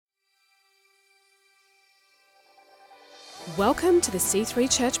Welcome to the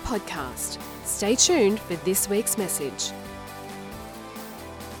C3 Church podcast. Stay tuned for this week's message.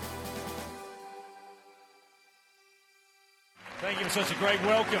 Thank you for such a great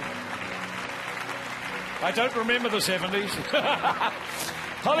welcome. I don't remember the 70s.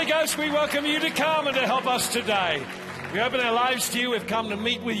 Holy Ghost, we welcome you to come and to help us today. We open our lives to you. We've come to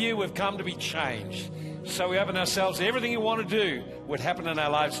meet with you. We've come to be changed. So we open ourselves to everything you want to do would happen in our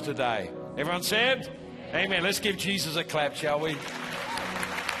lives today. Everyone said? Amen. Let's give Jesus a clap, shall we?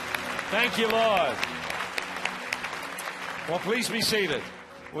 Thank you, Lord. Well, please be seated.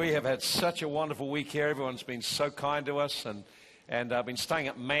 We have had such a wonderful week here. Everyone's been so kind to us, and I've been staying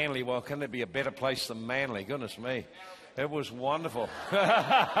at Manly. Well, can there be a better place than Manly? Goodness me. It was wonderful.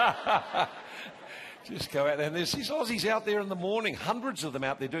 Just go out there, and there's these Aussies out there in the morning, hundreds of them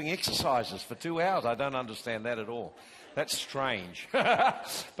out there doing exercises for 2 hours. I don't understand that at all. That's strange.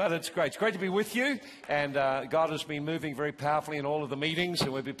 But it's great. It's great to be with you, and God has been moving very powerfully in all of the meetings,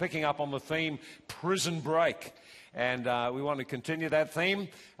 and we'll be picking up on the theme, Prison Break. And we want to continue that theme.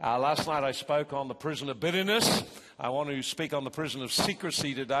 Last night I spoke on the prison of bitterness. I want to speak on the prison of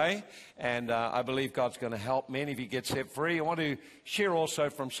secrecy today, and I believe God's going to help many of you get set free. I want to share also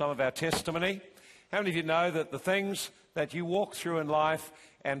from some of our testimony. How many of you know that the things that you walk through in life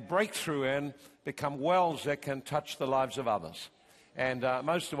and break through in become wells that can touch the lives of others? And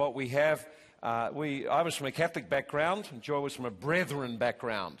most of what we have, I was from a Catholic background, and Joy was from a Brethren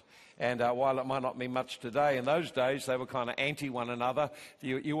background. And while it might not mean much today, in those days they were kind of anti one another.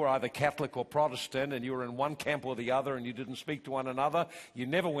 You were either Catholic or Protestant, and you were in one camp or the other, and you didn't speak to one another. You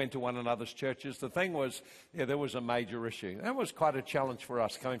never went to one another's churches. The thing was, there was a major issue. That was quite a challenge for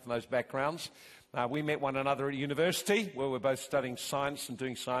us coming from those backgrounds. We met one another at university, where we're both studying science and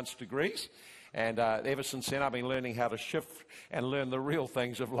doing science degrees. And ever since then, I've been learning how to shift and learn the real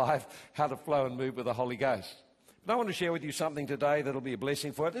things of life, how to flow and move with the Holy Ghost. But I want to share with you something today that'll be a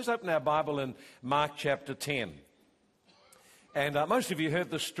blessing for it. Let's open our Bible in Mark chapter 10. And most of you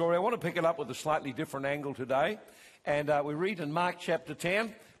heard this story. I want to pick it up with a slightly different angle today. And we read in Mark chapter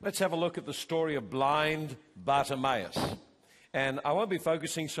 10. Let's have a look at the story of blind Bartimaeus. And I won't be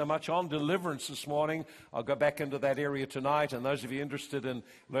focusing so much on deliverance this morning. I'll go back into that area tonight. And those of you interested in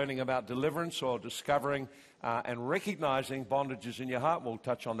learning about deliverance or discovering and recognizing bondages in your heart, we'll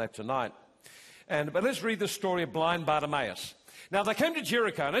touch on that tonight. But let's read the story of blind Bartimaeus. Now they came to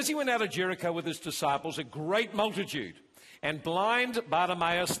Jericho, and as he went out of Jericho with his disciples, a great multitude. And blind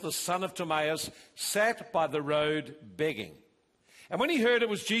Bartimaeus, the son of Timaeus, sat by the road begging. And when he heard it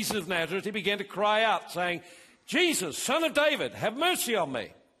was Jesus of Nazareth, he began to cry out, saying, "Jesus, son of David, have mercy on me."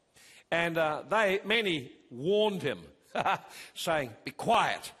 And many warned him, saying, "Be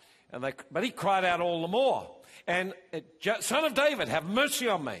quiet." But he cried out all the more, and "Son of David, have mercy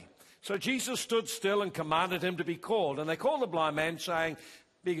on me." So Jesus stood still and commanded him to be called. And they called the blind man, saying,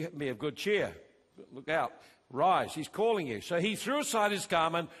 "Be of good cheer. Look out. Rise. He's calling you." So he threw aside his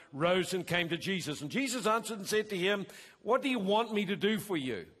garment, rose, and came to Jesus. And Jesus answered and said to him, "What do you want me to do for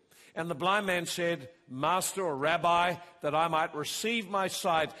you?" And the blind man said, "Master," or Rabbi, "that I might receive my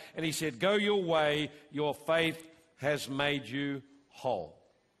sight." And he said, "Go your way. Your faith has made you whole."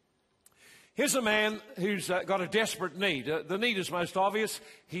 Here's a man who's got a desperate need. The need is most obvious.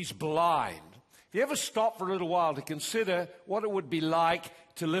 He's blind. If you ever stop for a little while to consider what it would be like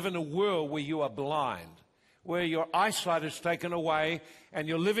to live in a world where you are blind, where your eyesight is taken away and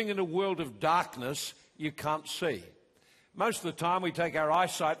you're living in a world of darkness you can't see. Most of the time we take our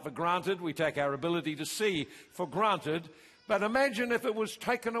eyesight for granted. We take our ability to see for granted. But imagine if it was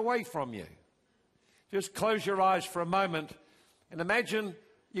taken away from you. Just close your eyes for a moment and imagine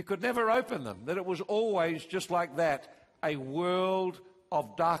you could never open them, that it was always just like that, a world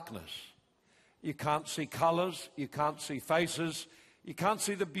of darkness. You can't see colors, you can't see faces, you can't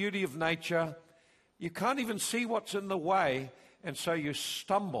see the beauty of nature, you can't even see what's in the way, and so you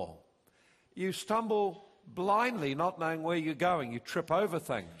stumble. You stumble blindly, not knowing where you're going. You trip over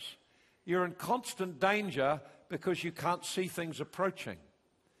things. You're in constant danger because you can't see things approaching.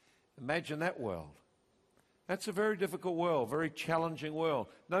 Imagine that world. That's a very difficult world, very challenging world.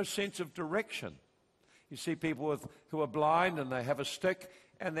 No sense of direction. You see people who are blind and they have a stick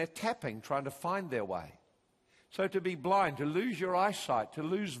and they're tapping, trying to find their way. So to be blind, to lose your eyesight, to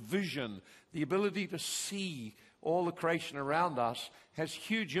lose vision, the ability to see all the creation around us has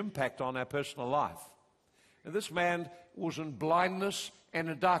huge impact on our personal life. And this man was in blindness and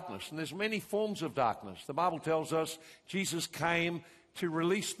in darkness. And there's many forms of darkness. The Bible tells us Jesus came to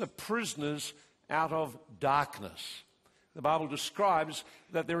release the prisoners out of darkness. The Bible describes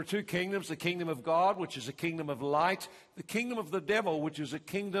that there are two kingdoms, the kingdom of God, which is a kingdom of light, the kingdom of the devil, which is a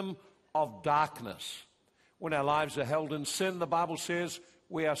kingdom of darkness. When our lives are held in sin, the Bible says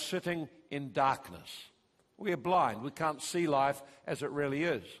we are sitting in darkness. We are blind. We can't see life as it really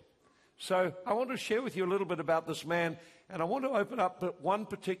is. So I want to share with you a little bit about this man, and I want to open up one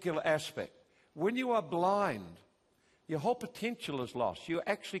particular aspect. When you are blind, your whole potential is lost. You're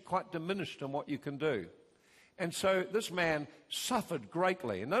actually quite diminished in what you can do. And so this man suffered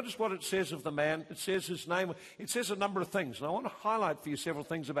greatly. And notice what it says of the man. It says his name. It says a number of things. And I want to highlight for you several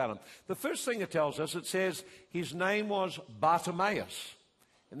things about him. The first thing it tells us, it says his name was Bartimaeus.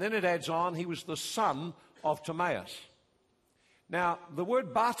 And then it adds on, he was the son of Timaeus. Now, the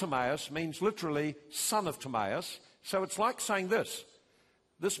word Bartimaeus means literally son of Timaeus. So it's like saying this.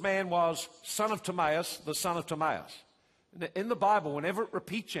 This man was son of Timaeus, the son of Timaeus. In the Bible, whenever it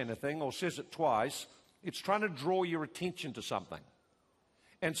repeats anything or says it twice, it's trying to draw your attention to something.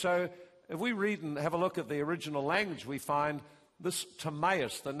 And so if we read and have a look at the original language, we find this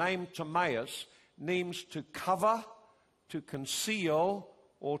Timaeus, the name Timaeus, means to cover, to conceal,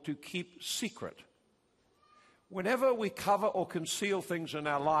 or to keep secret. Whenever we cover or conceal things in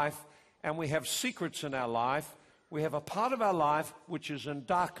our life and we have secrets in our life, we have a part of our life which is in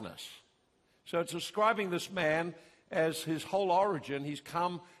darkness. So it's describing this man as his whole origin, he's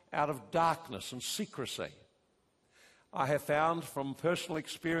come out of darkness and secrecy. I have found from personal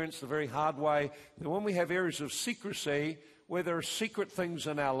experience the very hard way that when we have areas of secrecy, where there are secret things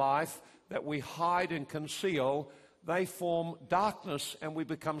in our life that we hide and conceal, they form darkness and we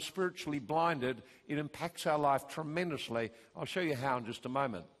become spiritually blinded. It impacts our life tremendously. I'll show you how in just a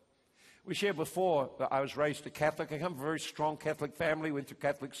moment. We shared before that I was raised a Catholic. I come from a very strong Catholic family, went to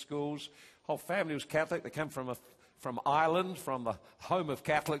Catholic schools. Whole family was Catholic. They come from Ireland, from the home of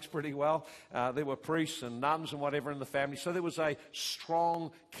Catholics pretty well. There were priests and nuns and whatever in the family. So there was a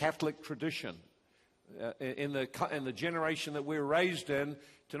strong Catholic tradition. In the generation that we were raised in,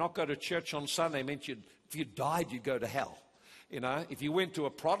 to not go to church on Sunday meant if you died, you'd go to hell. You know, if you went to a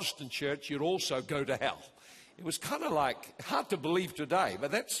Protestant church, you'd also go to hell. It was kind of like, hard to believe today,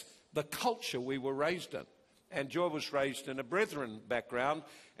 but that's the culture we were raised in. And Joy was raised in a Brethren background.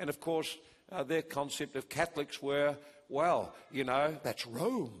 And of course, their concept of Catholics were, well, you know, that's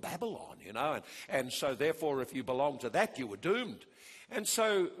Rome, Babylon, you know. And so therefore, if you belonged to that, you were doomed. And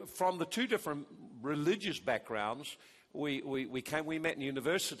so from the two different religious backgrounds, we met in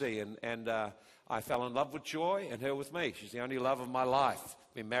university, and I fell in love with Joy and her with me. She's the only love of my life.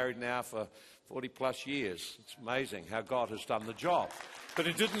 Been married now for 40 plus years. It's amazing how God has done the job. But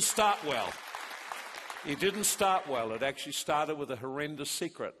it didn't start well. It didn't start well. It actually started with a horrendous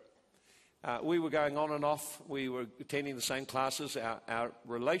secret. We were going on and off. We were attending the same classes. Our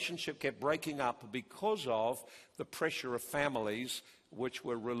relationship kept breaking up because of the pressure of families which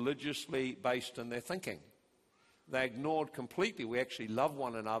were religiously based in their thinking. They ignored completely. We actually loved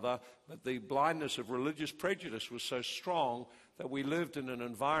one another, but the blindness of religious prejudice was so strong that we lived in an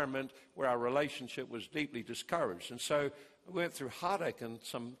environment where our relationship was deeply discouraged. And so we went through heartache and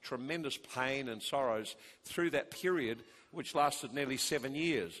some tremendous pain and sorrows through that period, which lasted nearly 7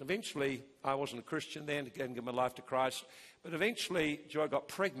 years. Eventually, I wasn't a Christian then, didn't give my life to Christ, but eventually Joy got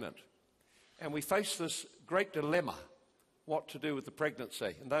pregnant. And we faced this great dilemma, what to do with the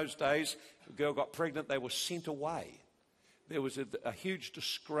pregnancy. In those days, if a girl got pregnant, they were sent away. There was a huge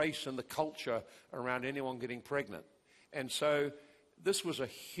disgrace in the culture around anyone getting pregnant. And so this was a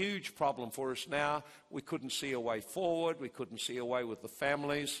huge problem for us now. We couldn't see a way forward. We couldn't see a way with the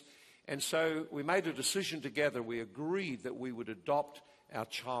families. And so we made a decision together. We agreed that we would adopt our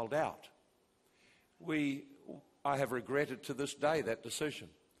child out. I have regretted to this day that decision.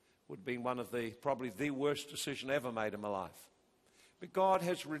 Would have been one of probably the worst decision ever made in my life. But God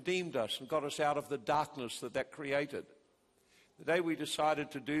has redeemed us and got us out of the darkness that created. The day we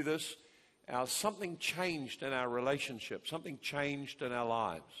decided to do this, something changed in our relationship. Something changed in our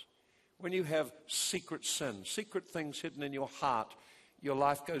lives. When you have secret sin, secret things hidden in your heart, your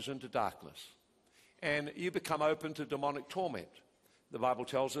life goes into darkness. And you become open to demonic torment. The Bible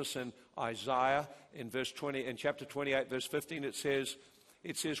tells us in Isaiah, in chapter 28, verse 15, it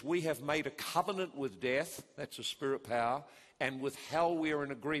says, we have made a covenant with death, that's a spirit power, and with hell we are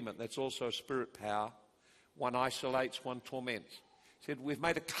in agreement, that's also a spirit power. One isolates, one torments. He said, we've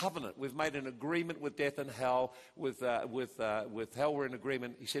made a covenant, we've made an agreement with death and hell, with hell we're in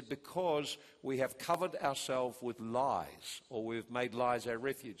agreement. He said, because we have covered ourselves with lies, or we've made lies our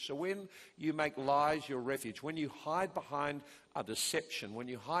refuge. So when you make lies your refuge, when you hide behind a deception, when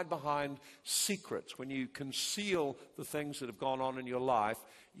you hide behind secrets, when you conceal the things that have gone on in your life,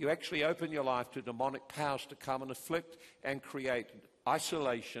 you actually open your life to demonic powers to come and afflict and create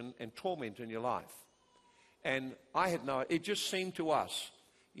isolation and torment in your life. And it just seemed to us,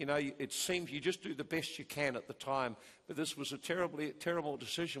 You know, it seems you just do the best you can at the time, but this was a terrible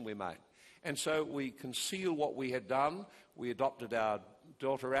decision we made. And so we concealed what we had done. We adopted our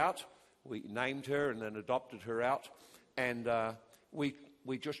daughter out. We named her and then adopted her out. And we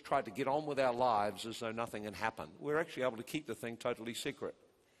just tried to get on with our lives as though nothing had happened. We were actually able to keep the thing totally secret.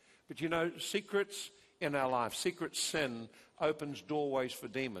 But you know, secrets in our life, secret sin opens doorways for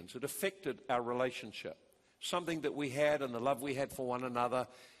demons. It affected our relationship. Something that we had and the love we had for one another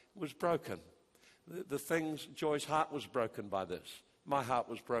was broken. Joy's heart was broken by this. My heart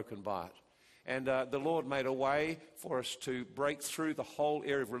was broken by it. And the Lord made a way for us to break through the whole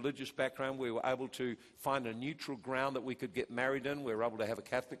area of religious background. We were able to find a neutral ground that we could get married in. We were able to have a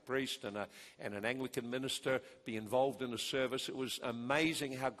Catholic priest and an Anglican minister be involved in the service. It was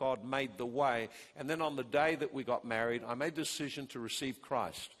amazing how God made the way. And then on the day that we got married, I made the decision to receive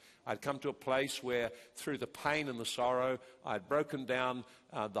Christ. I'd come to a place where through the pain and the sorrow, I'd broken down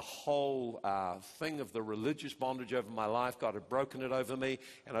the whole thing of the religious bondage over my life. God had broken it over me,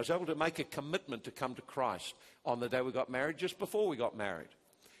 and I was able to make a commitment to come to Christ on the day we got married, just before we got married.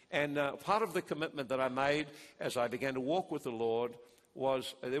 And part of the commitment that I made as I began to walk with the Lord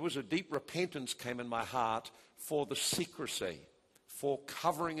was there was a deep repentance came in my heart for the secrecy, for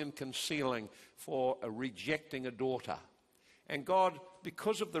covering and concealing, for rejecting a daughter. And God,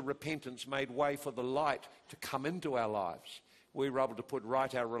 because of the repentance, made way for the light to come into our lives. We were able to put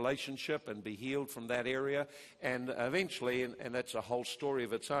right our relationship and be healed from that area. And eventually, and that's a whole story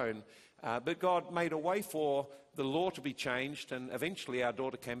of its own, but God made a way for the law to be changed. And eventually our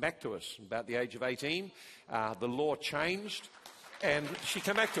daughter came back to us about the age of 18. The law changed and she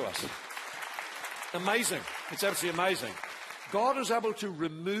came back to us. Amazing. It's absolutely amazing. God is able to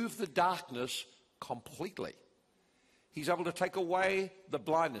remove the darkness completely. He's able to take away the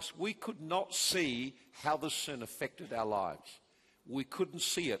blindness. We could not see how the sin affected our lives. We couldn't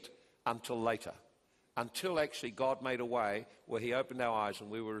see it until later, until actually God made a way where he opened our eyes and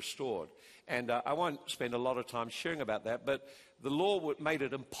we were restored. And I won't spend a lot of time sharing about that, but the law made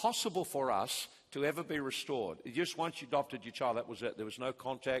it impossible for us to ever be restored. Just once you adopted your child, that was it. There was no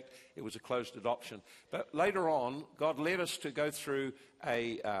contact. It was a closed adoption. But later on, God led us to go through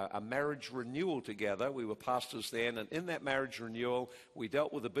a marriage renewal together. We were pastors then, and in that marriage renewal, we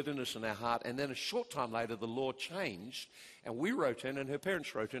dealt with the bitterness in our heart. And then a short time later, the law changed, and we wrote in, and her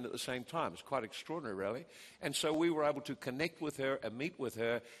parents wrote in at the same time. It's quite extraordinary, really. And so we were able to connect with her and meet with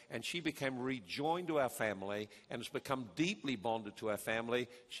her, and she became rejoined to our family and has become deeply bonded to our family.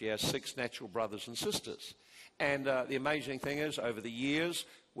 She has 6 natural brothers and sisters. And the amazing thing is, over the years,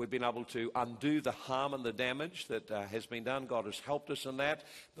 we've been able to undo the harm and the damage that has been done. God has helped us in that.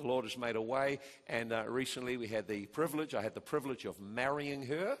 The Lord has made a way. And recently I had the privilege of marrying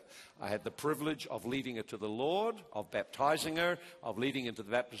her. I had the privilege of leading her to the Lord, of baptizing her, of leading into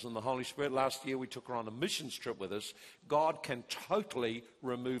the baptism of the Holy Spirit. Last year we took her on a missions trip with us. God can totally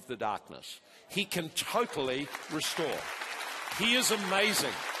remove the darkness. He can totally restore. He is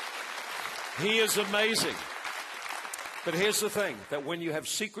amazing. He is amazing. But here's the thing, that when you have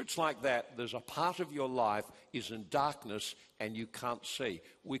secrets like that, there's a part of your life is in darkness and you can't see.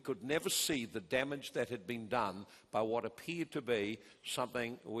 We could never see the damage that had been done by what appeared to be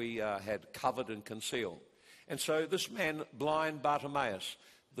something we had covered and concealed. And so this man, blind Bartimaeus,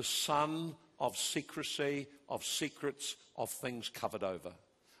 the son of secrecy, of secrets, of things covered over.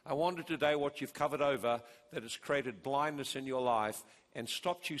 I wonder today what you've covered over that has created blindness in your life and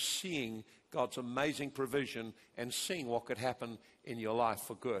stopped you seeing God's amazing provision and seeing what could happen in your life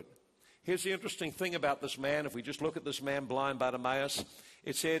for good. Here's the interesting thing about this man. If we just look at this man, blind Bartimaeus,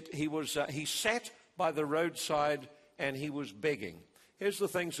 it said he sat by the roadside and he was begging. Here's the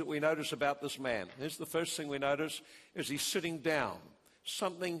things that we notice about this man. Here's the first thing we notice is he's sitting down.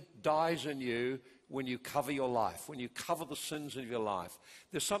 Something dies in you when you cover your life, when you cover the sins of your life.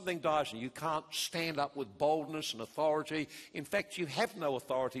 There's something dies in you. You can't stand up with boldness and authority. In fact, you have no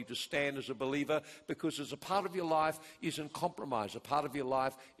authority to stand as a believer because there's a part of your life is in compromise. A part of your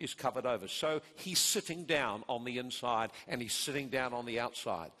life is covered over. So he's sitting down on the inside and he's sitting down on the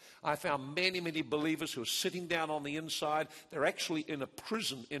outside. I found many, many believers who are sitting down on the inside. They're actually in a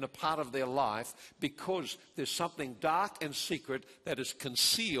prison in a part of their life because there's something dark and secret that is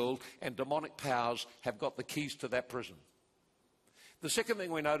concealed, and demonic powers have got the keys to that prison. The second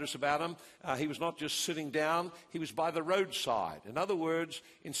thing we notice about him, he was not just sitting down, he was by the roadside. In other words,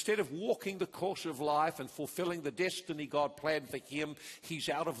 instead of walking the course of life and fulfilling the destiny God planned for him, he's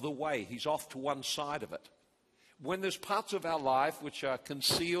out of the way. He's off to one side of it. when there's parts of our life which are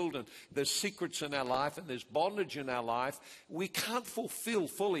concealed and there's secrets in our life and there's bondage in our life, we can't fulfill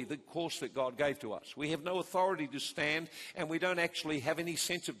fully the course that God gave to us. We have no authority to stand, and we don't actually have any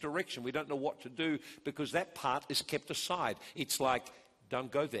sense of direction. We don't know what to do because that part is kept aside. It's like,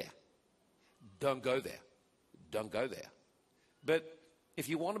 don't go there. Don't go there. Don't go there. But if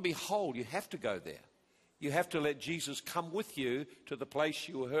you want to be whole, you have to go there. You have to let Jesus come with you to the place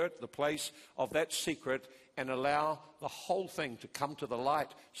you were hurt, the place of that secret, and allow the whole thing to come to the light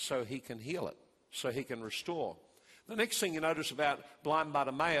so he can heal it, so he can restore. The next thing you notice about blind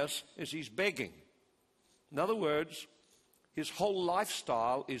Bartimaeus is he's begging. In other words, his whole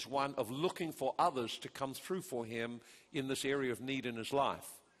lifestyle is one of looking for others to come through for him in this area of need in his life.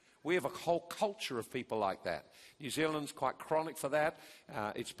 We have a whole culture of people like that. New Zealand's quite chronic for that.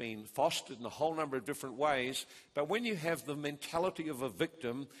 It's been fostered in a whole number of different ways. But when you have the mentality of a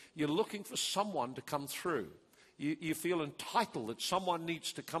victim, you're looking for someone to come through. You feel entitled that someone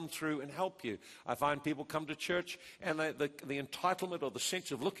needs to come through and help you. I find people come to church and the entitlement or the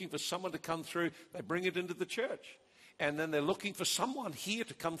sense of looking for someone to come through, they bring it into the church. And then they're looking for someone here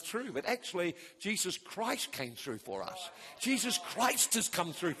to come through. But actually, Jesus Christ came through for us. Jesus Christ has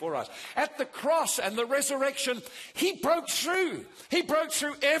come through for us. At the cross and the resurrection, he broke through. He broke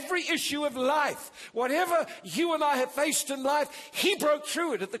through every issue of life. Whatever you and I have faced in life, he broke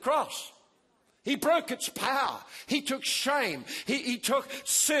through it at the cross. He broke its power. He took shame. He took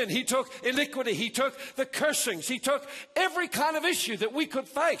sin. He took iniquity. He took the cursings. He took every kind of issue that we could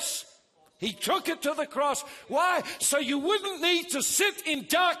face. He took it to the cross. Why? So you wouldn't need to sit in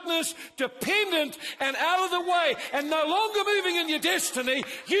darkness, dependent and out of the way and no longer moving in your destiny.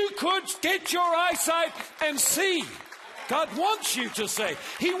 You could get your eyesight and see. God wants you to see.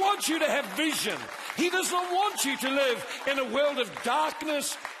 He wants you to have vision. He does not want you to live in a world of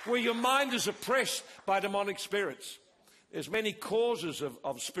darkness where your mind is oppressed by demonic spirits. There's many causes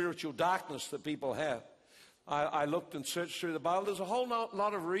of spiritual darkness that people have. I looked and searched through the Bible. There's a whole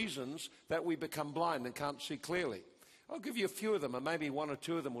lot of reasons that we become blind and can't see clearly. I'll give you a few of them, and maybe one or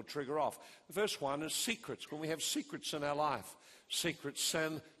two of them will trigger off. The first one is secrets. When we have secrets in our life, secret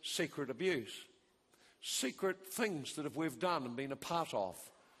sin, secret abuse, secret things that we've done and been a part of,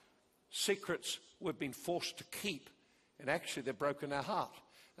 secrets we've been forced to keep, and actually they've broken our heart.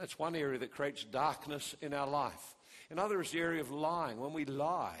 That's one area that creates darkness in our life. Another is the area of lying. When we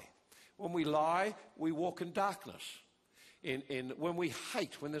lie, we walk in darkness. When we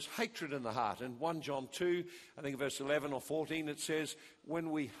hate, when there's hatred in the heart. In 1 John 2, I think verse 11 or 14, it says,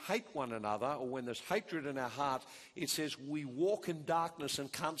 when we hate one another, or when there's hatred in our heart, it says we walk in darkness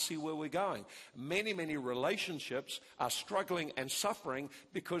and can't see where we're going. Many, many relationships are struggling and suffering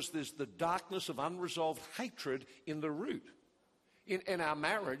because there's the darkness of unresolved hatred in the root. In our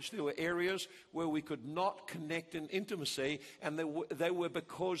marriage, there were areas where we could not connect in intimacy, and they were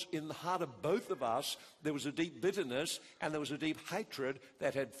because in the heart of both of us, there was a deep bitterness and there was a deep hatred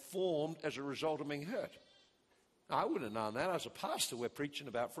that had formed as a result of being hurt. I wouldn't have known that. As a pastor, we're preaching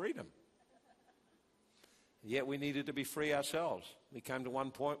about freedom. Yet we needed to be free ourselves. We came to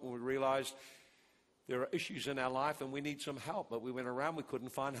one point when we realized there are issues in our life and we need some help, but we went around, we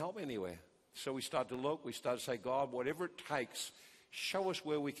couldn't find help anywhere. So we started to look, we started to say, God, whatever it takes, show us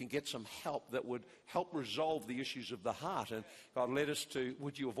where we can get some help that would help resolve the issues of the heart. And God led us to,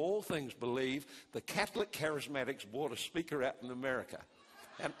 would you of all things believe, the Catholic Charismatics brought a speaker out in America.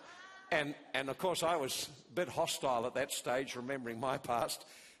 And of course I was a bit hostile at that stage, remembering my past.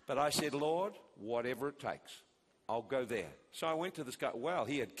 But I said, Lord, whatever it takes, I'll go there. So I went to this guy. Wow,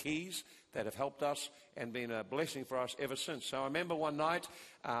 he had keys that have helped us and been a blessing for us ever since. So I remember one night,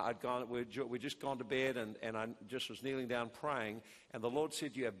 we'd just gone to bed, and I just was kneeling down praying, and the Lord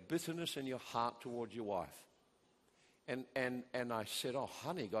said, you have bitterness in your heart towards your wife. And I said, oh,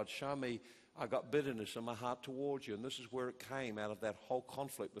 honey, God, show me I got bitterness in my heart towards you. And this is where it came out of that whole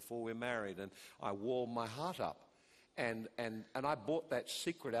conflict before we were married, and I warmed my heart up. And I brought that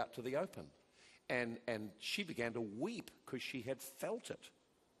secret out to the open. And she began to weep because she had felt it.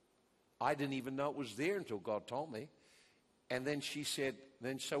 I didn't even know it was there until God told me. And then she said,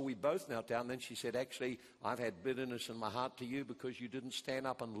 so we both knelt down. And then she said, actually, I've had bitterness in my heart to you because you didn't stand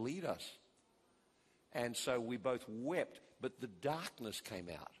up and lead us. And so we both wept, but the darkness came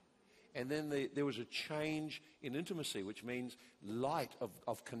out. And then there was a change in intimacy, which means light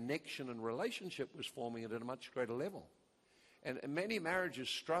of connection and relationship was forming at a much greater level. And many marriages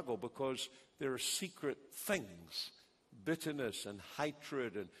struggle because there are secret things, bitterness and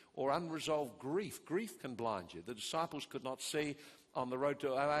hatred or unresolved grief. Grief can blind you. The disciples could not see on the road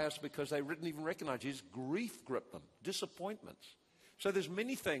to Emmaus because they didn't even recognize Jesus. Grief gripped them, disappointments. So there's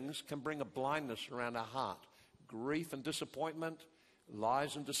many things can bring a blindness around our heart. grief and disappointment,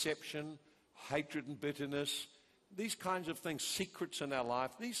 lies and deception, hatred and bitterness, these kinds of things, secrets in our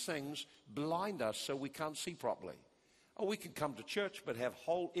life, these things blind us so we can't see properly. Or we can come to church but have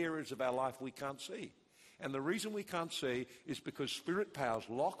whole areas of our life we can't see. And the reason we can't see is because spirit powers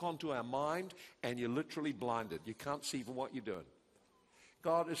lock onto our mind and you're literally blinded. You can't see even what you're doing.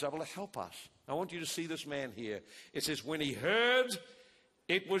 God is able to help us. I want you to see this man here. It says, when he heard,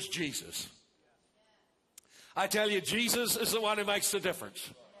 it was Jesus. I tell you, Jesus is the one who makes the difference.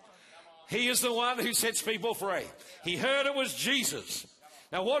 He is the one who sets people free. He heard it was Jesus.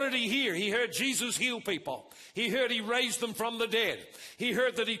 Now, what did he hear? He heard Jesus heal people. He heard he raised them from the dead. He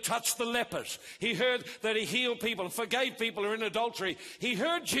heard that he touched the lepers. He heard that he healed people and forgave people who are in adultery. He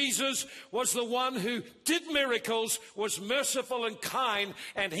heard Jesus was the one who did miracles, was merciful and kind,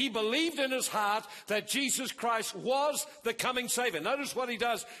 and he believed in his heart that Jesus Christ was the coming Savior. Notice what he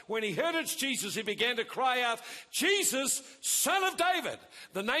does. When he heard it's Jesus, he began to cry out, Jesus, Son of David.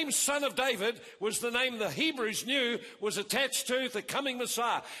 The name Son of David was the name the Hebrews knew was attached to the coming Messiah.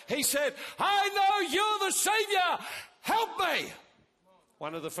 He said, I know you're the Savior. Help me.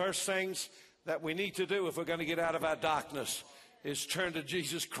 One of the first things that we need to do if we're going to get out of our darkness is turn to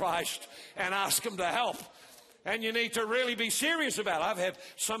Jesus Christ and ask him to help. And you need to really be serious about it. I've had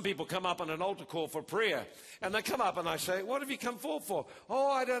some people come up on an altar call for prayer, and they come up and I say, what have you come forward for? Oh,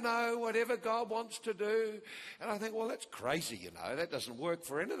 I don't know, whatever God wants to do. And I think, well, that's crazy, you know. That doesn't work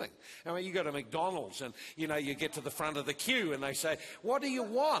for anything. I mean, you go to McDonald's and, you know, you get to the front of the queue and they say, what do you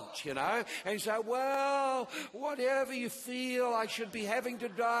want, you know? And you say, well, whatever you feel I should be having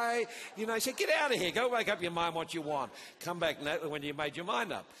today. You know, you say, get out of here. Go make up your mind what you want. Come back when you made your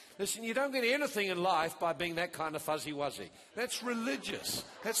mind up. Listen, you don't get anything in life by being that kind of fuzzy-wuzzy. That's religious.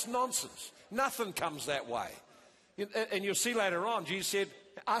 That's nonsense. Nothing comes that way. And you'll see later on, Jesus said,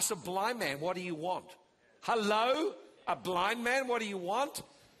 ask a blind man, what do you want? Hello? A blind man, what do you want?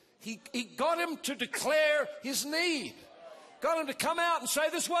 He got him to declare his need. Got him to come out and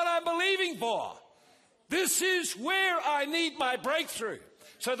say, this is what I'm believing for. This is where I need my breakthrough.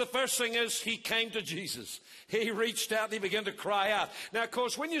 So the first thing is he came to Jesus. He reached out and he began to cry out. Now, of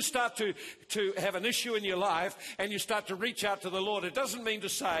course, when you start to have an issue in your life and you start to reach out to the Lord, it doesn't mean to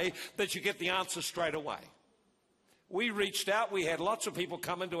say that you get the answer straight away. We reached out. We had lots of people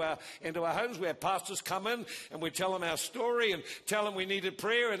come into our homes. We had pastors come in and we'd tell them our story and tell them we needed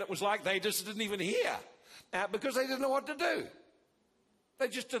prayer. And it was like they just didn't even hear because they didn't know what to do. They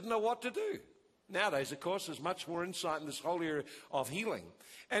just didn't know what to do. Nowadays, of course, there's much more insight in this whole area of healing.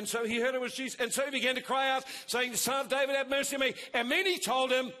 And so he heard it was Jesus. And so he began to cry out, saying, Son of David, have mercy on me. And many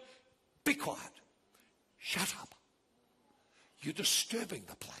told him, be quiet. Shut up. You're disturbing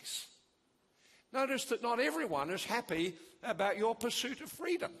the place. Notice that not everyone is happy about your pursuit of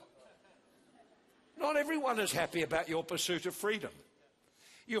freedom. Not everyone is happy about your pursuit of freedom.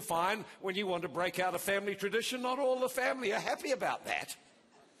 You'll find when you want to break out a family tradition, not all the family are happy about that.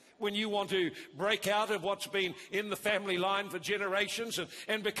 When you want to break out of what's been in the family line for generations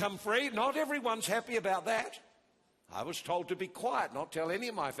and become free, not everyone's happy about that. I was told to be quiet, not tell any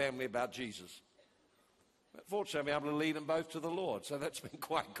of my family about Jesus. But fortunately, I'm able to lead them both to the Lord, so that's been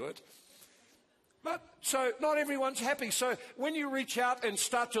quite good. But so not everyone's happy. So when you reach out and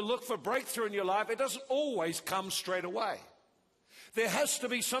start to look for breakthrough in your life, it doesn't always come straight away. There has to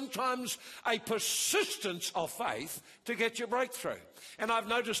be sometimes a persistence of faith to get your breakthrough. And I've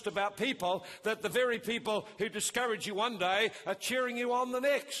noticed about people that the very people who discourage you one day are cheering you on the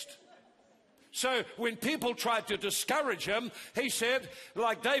next. So when people tried to discourage him, he said,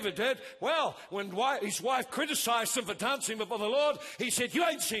 like David did, well, when his wife criticized him for dancing before the Lord, he said, you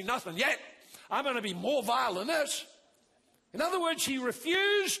ain't seen nothing yet. I'm going to be more vile than this. In other words, he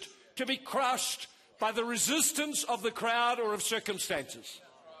refused to be crushed by the resistance of the crowd or of circumstances.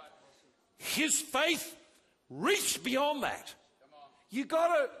 His faith reached beyond that. You got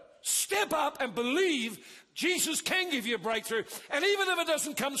to step up and believe Jesus can give you a breakthrough. And even if it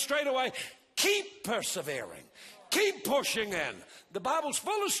doesn't come straight away, keep persevering. Keep pushing in. The Bible's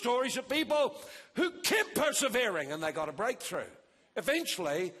full of stories of people who kept persevering and they got a breakthrough.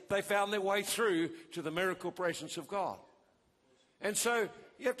 Eventually, they found their way through to the miracle presence of God. And so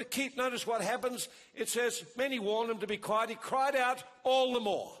you have to keep, notice what happens. It says, many warned him to be quiet. He cried out all the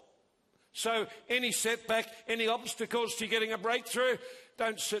more. So any setback, any obstacles to getting a breakthrough,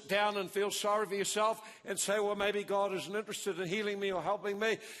 don't sit down and feel sorry for yourself and say, well, maybe God isn't interested in healing me or helping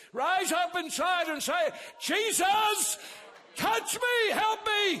me. Rise up inside and say, Jesus, touch me, help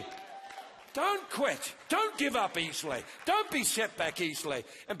me. Don't quit. Don't give up easily. Don't be set back easily,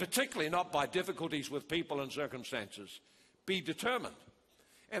 and particularly not by difficulties with people and circumstances. Be determined.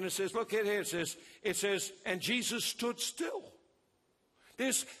 And it says, look at here, it says, and Jesus stood still.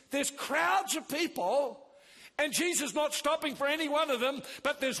 There's crowds of people, and Jesus not stopping for any one of them,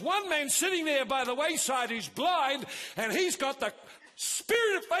 but there's one man sitting there by the wayside who's blind, and he's got the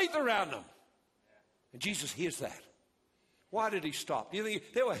spirit of faith around him. And Jesus hears that. Why did he stop? You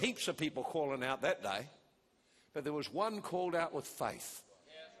think there were heaps of people calling out that day, but there was one called out with faith,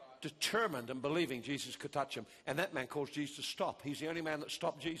 determined and believing Jesus could touch him. And that man calls Jesus to stop. He's the only man that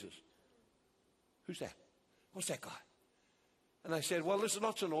stopped Jesus. Who's that? What's that guy? And they said, well, listen,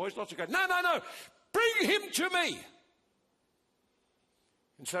 lots of noise, lots of going. No, bring him to me.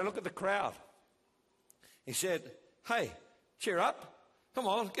 And so look at the crowd. He said, hey, cheer up. Come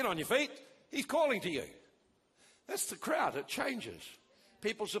on, get on your feet. He's calling to you. That's the crowd. It changes.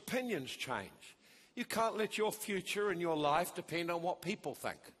 People's opinions change. You can't let your future and your life depend on what people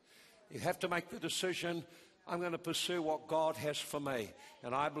think. You have to make the decision, I'm going to pursue what God has for me.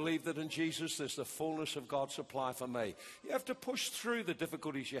 And I believe that in Jesus there's the fullness of God's supply for me. You have to push through the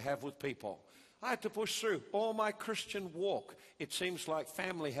difficulties you have with people. I had to push through all my Christian walk. It seems like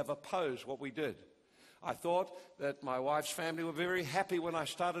family have opposed what we did. I thought that my wife's family were very happy when I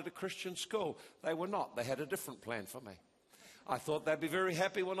started a Christian school. They were not. They had a different plan for me. I thought they'd be very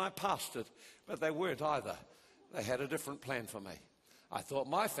happy when I pastored, but they weren't either. They had a different plan for me. I thought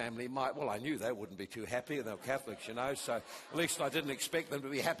my family might, well, I knew they wouldn't be too happy. They were Catholics, you know, so at least I didn't expect them to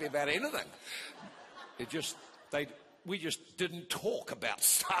be happy about anything. We just didn't talk about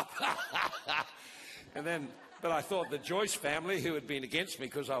stuff. But I thought the Joyce family, who had been against me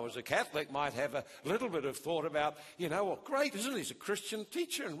because I was a Catholic, might have a little bit of thought about, well, great, isn't he? He's a Christian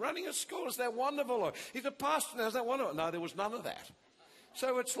teacher and running a school. Is that wonderful? Or he's a pastor now. Is that wonderful? No, there was none of that.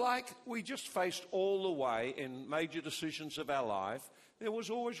 So it's like we just faced all the way in major decisions of our life. There was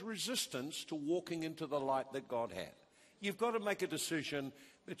always resistance to walking into the light that God had. You've got to make a decision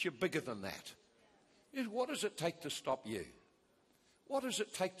that you're bigger than that. What does it take to stop you? What does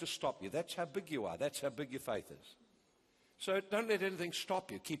it take to stop you? That's how big you are. That's how big your faith is. So don't let anything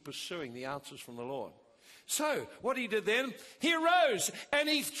stop you. Keep pursuing the answers from the Lord. So what he did then, he arose and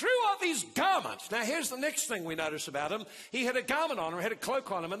he threw off his garments. Now here's the next thing we notice about him. He had a garment on him, he had a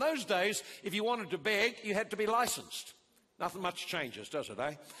cloak on him. In those days, if you wanted to beg, you had to be licensed. Nothing much changes, does it,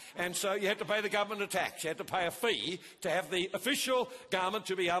 eh? And so you had to pay the government a tax. You had to pay a fee to have the official garment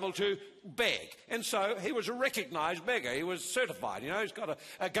to be able to beg. And so he was a recognized beggar. He was certified, he's got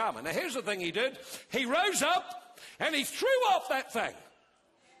a garment. Now here's the thing he did. He rose up and he threw off that thing.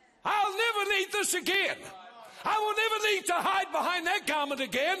 I'll never need this again. I will never need to hide behind that garment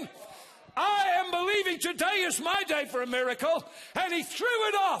again. I am believing today is my day for a miracle. And he threw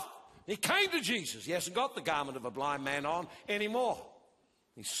it off. He came to Jesus. He hasn't got the garment of a blind man on anymore.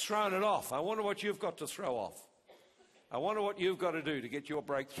 He's thrown it off. I wonder what you've got to throw off. I wonder what you've got to do to get your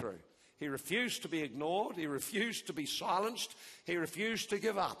breakthrough. He refused to be ignored. He refused to be silenced. He refused to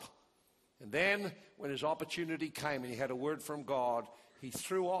give up. And then when his opportunity came and he had a word from God, he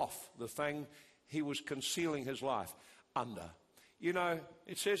threw off the thing he was concealing his life under.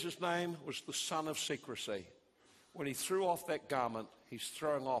 It says his name was the Son of Secrecy. When he threw off that garment, he's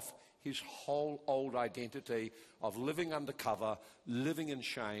throwing off his whole old identity of living undercover, living in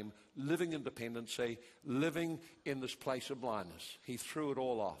shame, living in dependency, living in this place of blindness. He threw it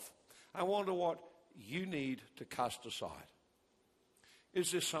all off. I wonder what you need to cast aside.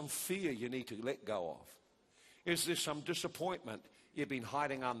 Is there some fear you need to let go of? Is there some disappointment you've been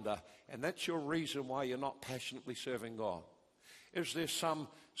hiding under, and that's your reason why you're not passionately serving God? Is there some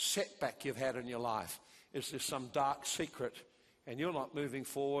setback you've had in your life? Is there some dark secret, and you're not moving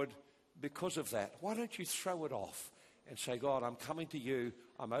forward because of that? Why don't you throw it off and say, God, I'm coming to you.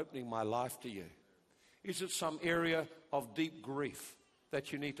 I'm opening my life to you. Is it some area of deep grief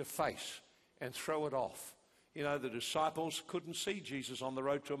that you need to face and throw it off? The disciples couldn't see Jesus on the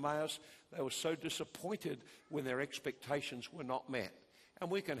road to Emmaus. They were so disappointed when their expectations were not met. And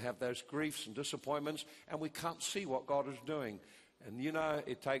we can have those griefs and disappointments, and we can't see what God is doing. And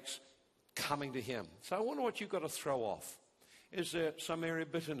it takes coming to him. So I wonder what you've got to throw off. Is there some area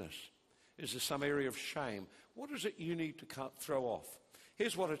of bitterness? Is there some area of shame? What is it you need to throw off?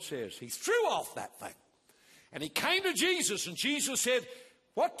 Here's what it says. He threw off that thing. And he came to Jesus, and Jesus said,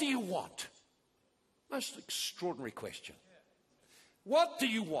 what do you want? Most extraordinary question. What do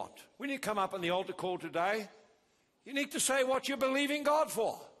you want? When you come up on the altar call today, you need to say what you're believing God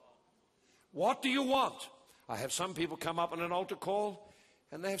for. What do you want? I have some people come up on an altar call,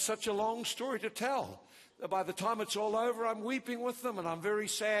 and they have such a long story to tell that by the time it's all over, I'm weeping with them, and I'm very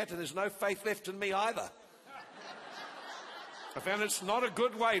sad, and there's no faith left in me either. I found it's not a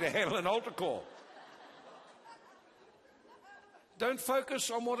good way to handle an altar call. Don't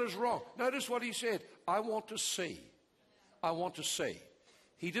focus on what is wrong. Notice what he said. I want to see. I want to see.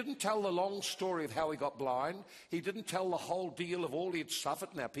 He didn't tell the long story of how he got blind. He didn't tell the whole deal of all he had suffered.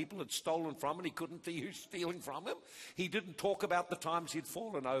 Now, people had stolen from him and he couldn't see who's stealing from him. He didn't talk about the times he'd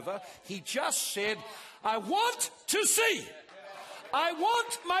fallen over. He just said, I want to see. I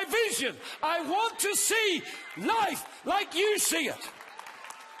want my vision. I want to see life like you see it.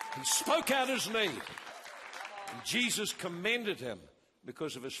 He spoke out his need. And Jesus commended him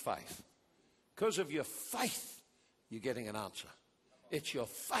because of his faith. Because of your faith, you're getting an answer. It's your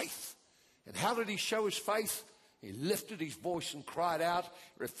faith. And how did he show his faith? He lifted his voice and cried out,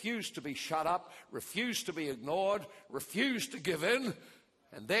 refused to be shut up, refused to be ignored, refused to give in.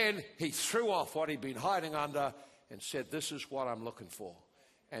 And then he threw off what he'd been hiding under and said, this is what I'm looking for.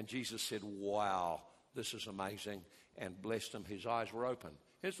 And Jesus said, wow, this is amazing, and blessed him. His eyes were open.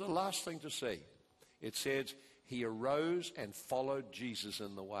 Here's the last thing to see. It says, he arose and followed Jesus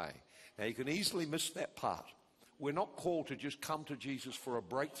in the way. Now, you can easily miss that part. We're not called to just come to Jesus for a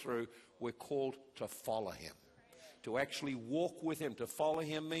breakthrough. We're called to follow him, to actually walk with him. To follow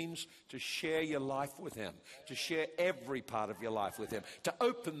him means to share your life with him, to share every part of your life with him, to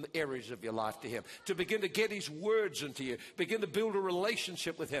open the areas of your life to him, to begin to get his words into you, begin to build a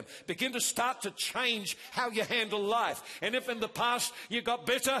relationship with him, begin to start to change how you handle life. And if in the past you got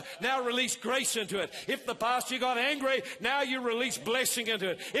bitter, now release grace into it. If in the past you got angry, now you release blessing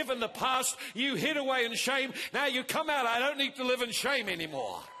into it. If in the past you hid away in shame, now you come out, I don't need to live in shame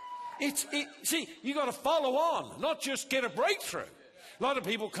anymore. See, you got to follow on, not just get a breakthrough. A lot of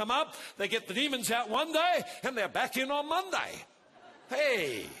people come up, they get the demons out one day, and they're back in on Monday.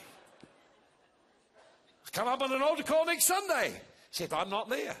 Hey, come up on an altar call next Sunday. Said, I'm not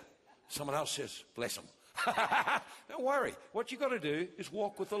there. Someone else says, bless them. Don't worry. What you got to do is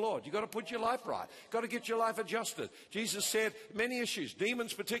walk with the Lord. You got to put your life right. Got to get your life adjusted. Jesus said many issues,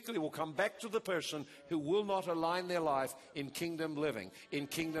 demons particularly, will come back to the person who will not align their life in kingdom living, in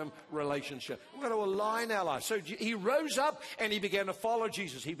kingdom relationship. We've got to align our life. So he rose up and he began to follow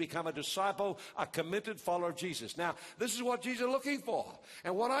Jesus. He became a disciple, a committed follower of Jesus. Now, this is what Jesus is looking for.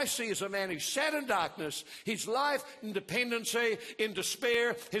 And what I see is a man who sat in darkness, his life in dependency, in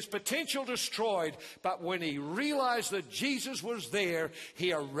despair, his potential destroyed. But when he realized that Jesus was there,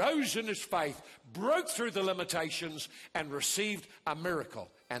 he arose in his faith, broke through the limitations, and received a miracle.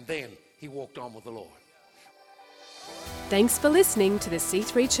 And then he walked on with the Lord. Thanks for listening to the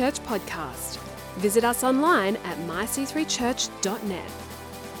C3 Church podcast. Visit us online at myc3church.net.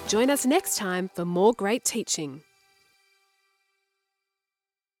 Join us next time for more great teaching.